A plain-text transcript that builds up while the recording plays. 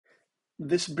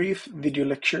This brief video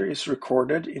lecture is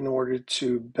recorded in order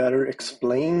to better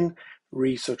explain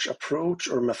research approach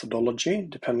or methodology,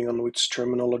 depending on which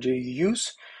terminology you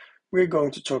use. We're going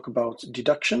to talk about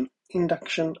deduction,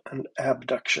 induction, and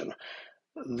abduction.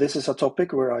 This is a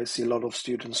topic where I see a lot of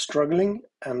students struggling,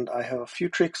 and I have a few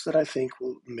tricks that I think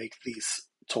will make these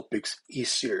topics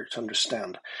easier to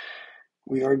understand.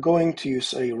 We are going to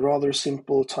use a rather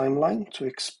simple timeline to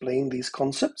explain these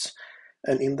concepts.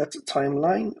 And in that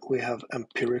timeline, we have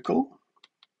empirical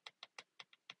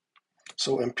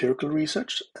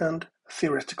research, and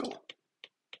theoretical.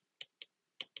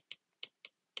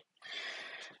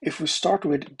 If we start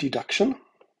with deduction,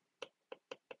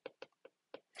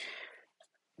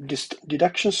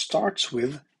 deduction starts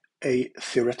with a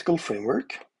theoretical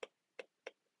framework,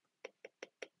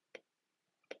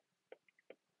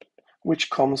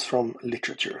 which comes from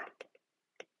literature.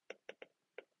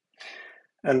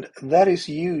 And that is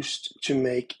used to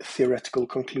make theoretical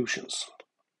conclusions.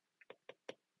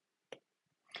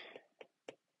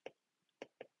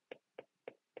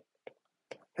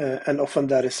 And often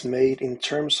that is made in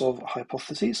terms of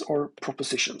hypotheses or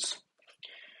propositions.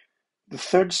 The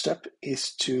third step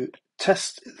is to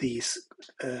test these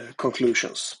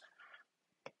conclusions.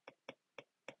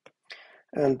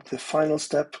 And the final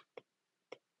step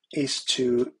is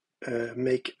to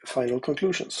make final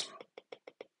conclusions.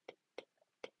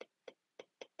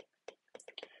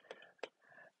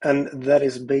 And that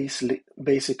is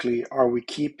basically, are we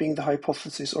keeping the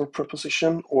hypothesis or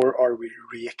proposition, or are we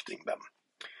rejecting them?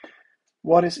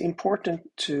 What is important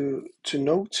to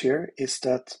note here is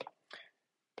that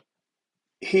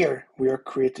here we are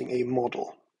creating a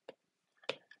model.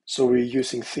 So we're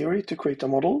using theory to create a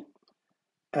model,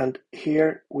 and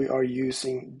here we are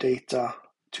using data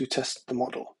to test the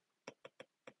model.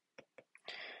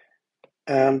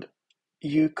 And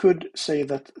you could say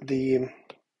that the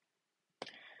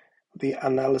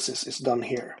analysis is done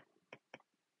here,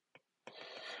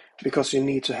 because you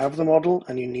need to have the model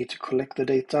and you need to collect the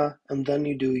data, and then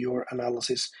you do your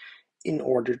analysis in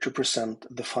order to present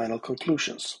the final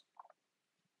conclusions.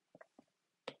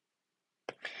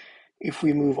 If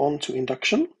we move on to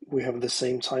induction, we have the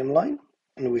same timeline,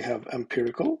 and we have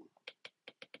empirical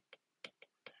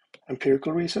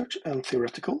research, and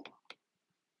theoretical.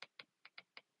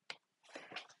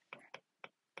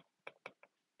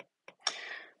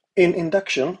 In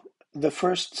induction, the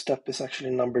first step is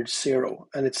actually numbered 0,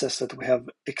 and it says that we have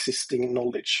existing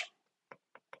knowledge.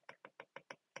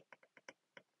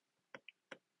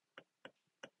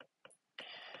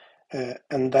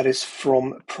 And that is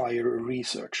from prior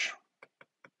research.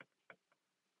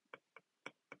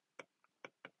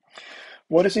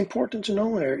 What is important to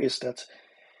know here is that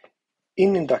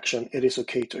in induction, it is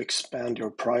okay to expand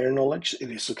your prior knowledge,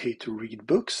 it is okay to read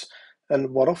books,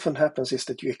 and what often happens is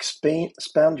that you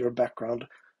expand your background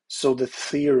so the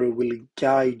theory will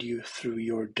guide you through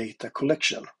your data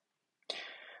collection.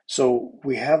 So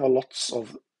we have a lots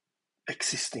of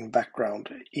existing background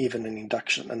even in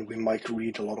induction, and we might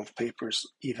read a lot of papers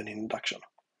even in induction.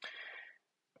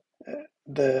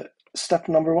 The step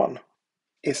number 1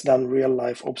 is done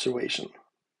real-life observation.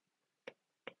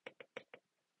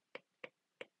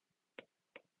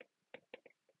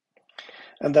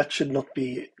 And that should not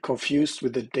be confused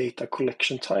with the data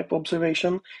collection type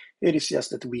observation. It is just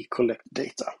that we collect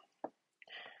data.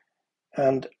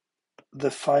 And the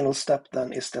final step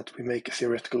then is that we make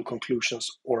theoretical conclusions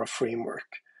or a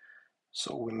framework.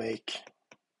 So we make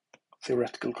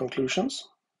theoretical conclusions,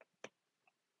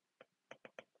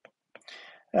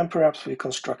 and perhaps we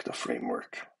construct a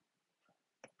framework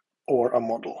or a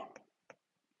model.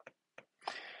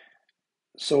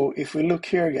 So if we look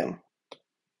here again,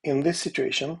 in this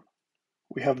situation,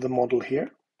 we have the model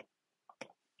here,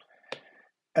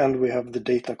 and we have the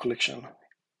data collection,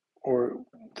 or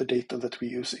the data that we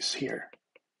use is here.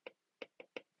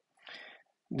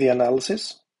 The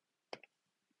analysis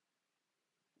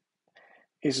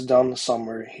is done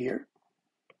somewhere here.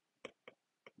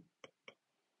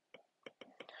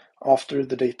 After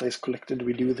the data is collected,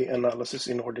 we do the analysis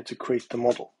in order to create the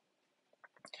model.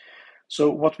 So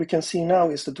what we can see now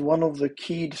is that one of the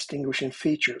key distinguishing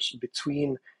features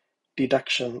between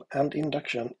deduction and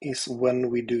induction is when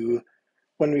we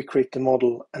create the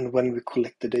model and when we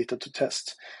collect the data to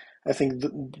test. I think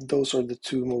those are the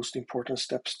two most important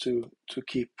steps to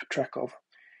keep track of.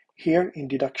 Here in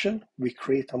deduction, we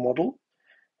create a model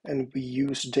and we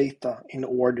use data in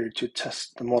order to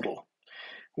test the model.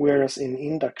 Whereas in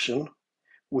induction,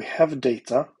 we have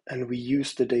data and we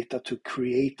use the data to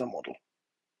create a model.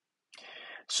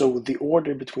 So the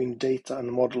order between data and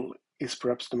model is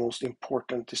perhaps the most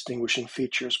important distinguishing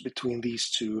features between these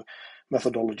two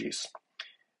methodologies.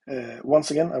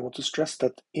 Once again, I want to stress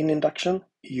that in induction,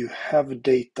 you have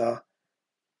data,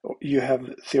 you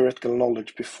have theoretical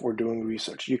knowledge before doing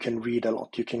research. You can read a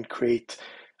lot, you can create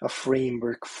a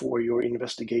framework for your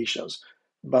investigations,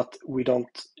 but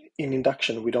in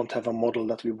induction, we don't have a model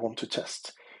that we want to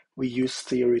test. We use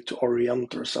theory to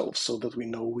orient ourselves so that we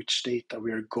know which data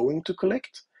we are going to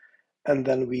collect, and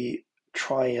then we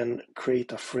try and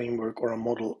create a framework or a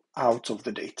model out of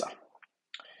the data.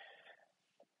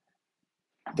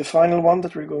 The final one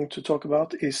that we're going to talk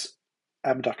about is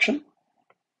abduction.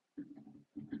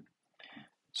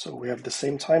 So we have the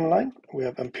same timeline. We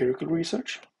have empirical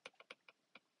research.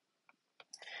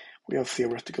 We have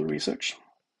theoretical research.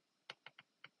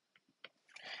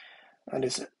 And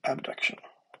it's abduction.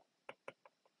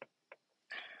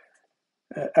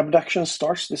 Abduction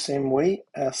starts the same way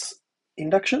as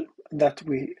induction, that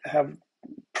we have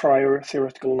prior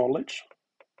theoretical knowledge,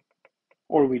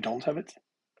 or we don't have it.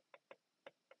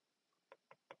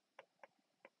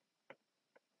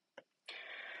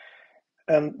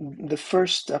 And the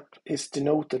first step is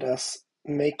denoted as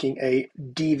making a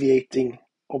deviating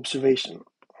observation,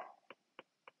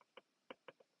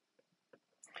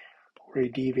 or a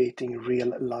deviating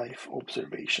real-life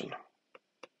observation.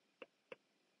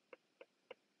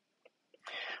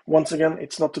 Once again,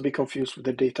 it's not to be confused with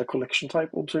the data collection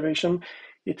type observation.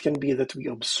 It can be that we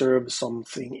observe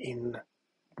something in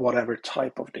whatever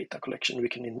type of data collection. We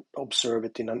can observe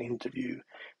it in an interview,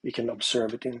 we can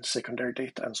observe it in secondary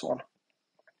data, and so on.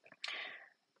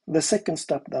 The second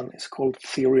step then is called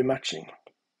theory matching.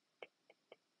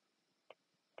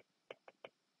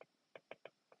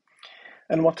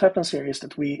 And what happens here is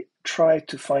that we try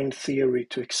to find theory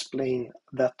to explain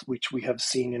that which we have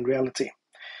seen in reality.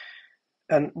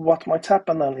 And what might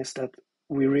happen then is that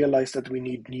we realize that we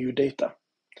need new data,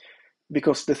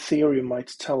 because the theory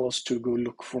might tell us to go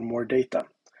look for more data.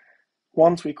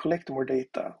 Once we collect more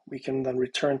data, we can then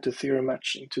return to theory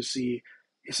matching to see,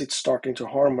 is it starting to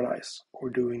harmonize, or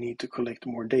do we need to collect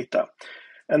more data?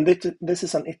 And this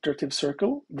is an iterative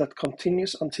circle that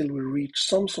continues until we reach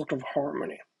some sort of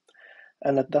harmony.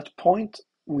 And at that point,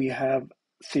 we have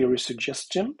theory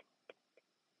suggestion,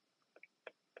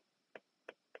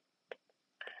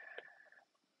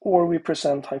 or we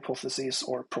present hypotheses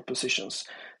or propositions.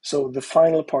 So the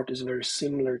final part is very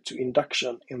similar to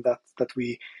induction in that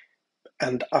we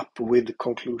end up with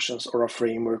conclusions or a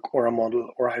framework or a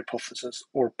model or a hypothesis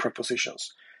or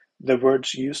propositions. The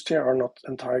words used here are not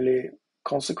entirely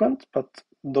consequent, but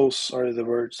those are the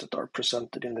words that are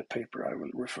presented in the paper I will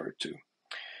refer to.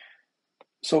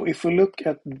 So if we look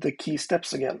at the key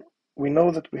steps again, we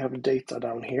know that we have data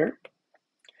down here,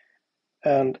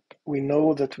 and we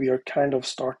know that we are kind of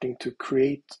starting to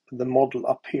create the model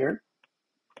up here,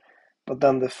 but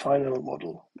then the final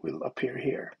model will appear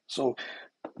here. So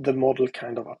the model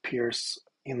kind of appears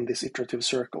in this iterative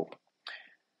circle.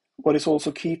 What is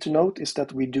also key to note is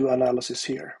that we do analysis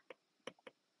here.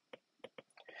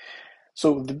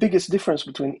 So the biggest difference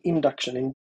between induction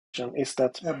and is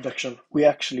that abduction, we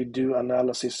actually do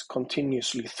analysis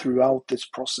continuously throughout this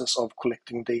process of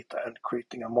collecting data and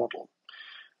creating a model.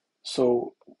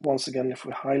 So once again, if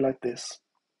we highlight this,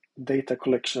 data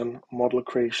collection, model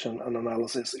creation, and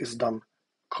analysis is done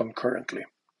concurrently.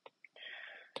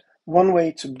 One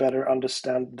way to better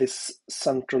understand this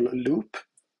central loop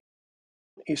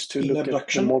is to look at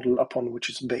the model upon which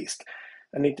it's based.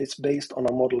 And it is based on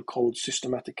a model called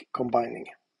systematic combining.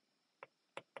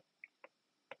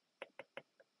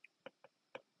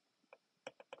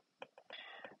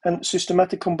 And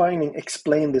systematic combining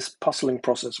explains this puzzling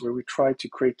process where we try to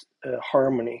create a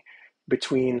harmony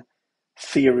between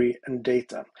theory and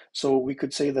data. So we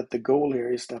could say that the goal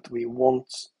here is that we want,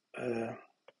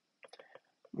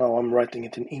 now I'm writing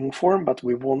it in ing form, but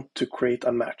we want to create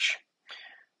a match.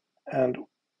 And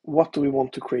what do we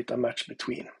want to create a match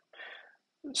between?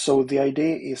 So the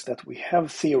idea is that we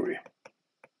have theory,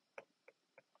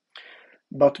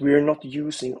 but we are not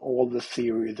using all the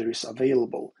theory there is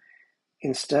available.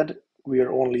 Instead, we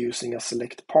are only using a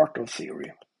select part of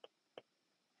theory,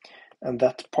 and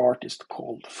that part is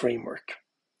called framework.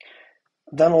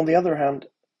 Then on the other hand,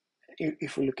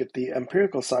 if we look at the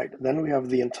empirical side, then we have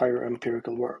the entire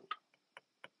empirical world.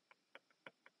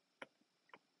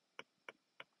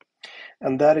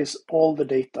 And that is all the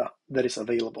data that is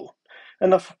available.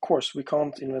 And of course, we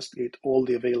can't investigate all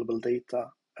the available data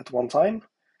at one time,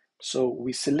 so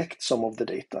we select some of the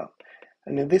data.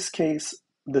 And in this case,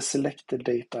 the selected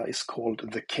data is called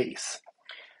the case.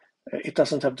 It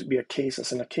doesn't have to be a case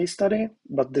as in a case study,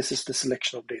 but this is the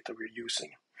selection of data we're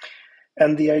using.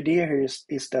 And the idea here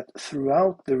is that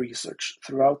throughout the research,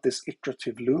 throughout this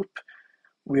iterative loop,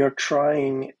 we are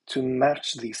trying to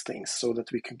match these things so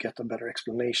that we can get a better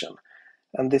explanation.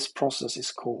 And this process is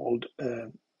called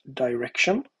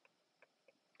direction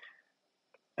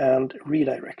and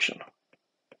redirection.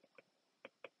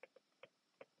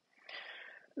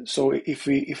 So if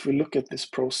we look at this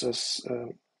process,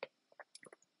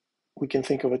 we can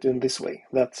think of it in this way,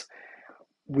 that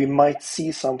we might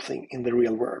see something in the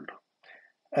real world,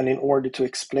 and in order to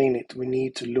explain it, we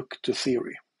need to look to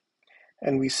theory.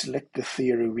 And we select the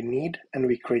theory we need, and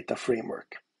we create a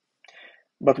framework.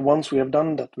 But once we have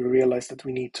done that, we realize that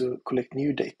we need to collect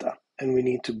new data, and we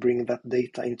need to bring that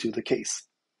data into the case.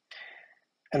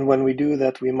 And when we do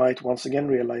that, we might once again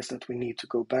realize that we need to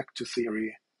go back to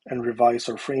theory and revise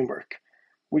our framework,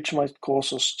 which might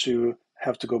cause us to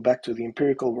have to go back to the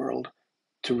empirical world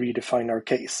to redefine our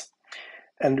case.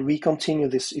 And we continue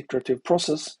this iterative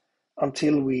process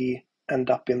until we end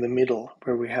up in the middle,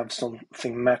 where we have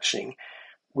something matching,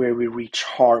 where we reach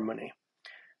harmony.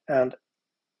 And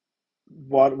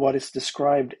what is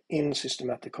described in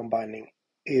systematic combining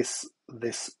is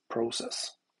this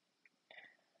process.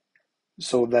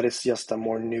 So that is just a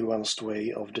more nuanced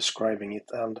way of describing it.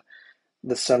 And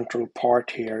the central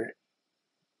part here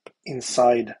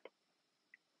inside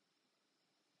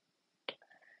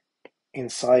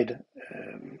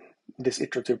this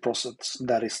iterative process,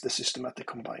 that is the systematic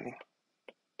combining.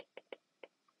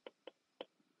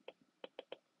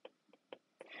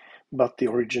 But the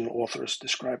original authors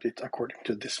described it according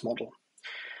to this model.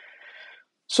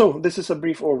 So this is a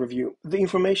brief overview. The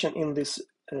information in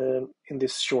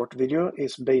this short video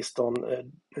is based on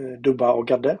Dubba and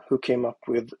Gadde, who came up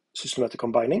with systematic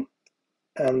combining,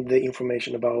 and the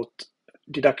information about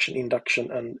deduction, induction,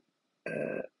 and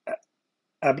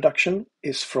abduction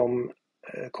is from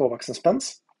Kovacs and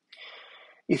Spence.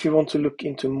 If you want to look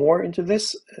more into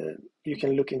this, you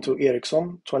can look into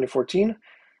Ericsson 2014,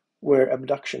 where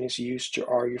abduction is used to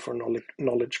argue for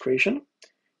knowledge creation.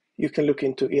 You can look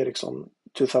into Ericsson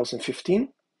 2015,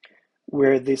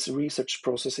 where this research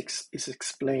process is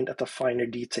explained at a finer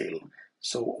detail.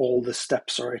 So all the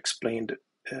steps are explained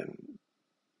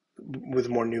with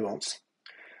more nuance.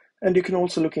 And you can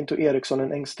also look into Ericsson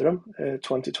and Engström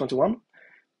 2021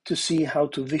 to see how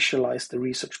to visualize the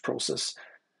research process.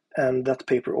 And that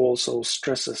paper also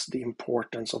stresses the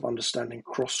importance of understanding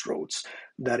crossroads,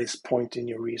 that is, point in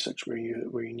your research where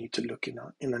you need to look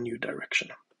in a new direction.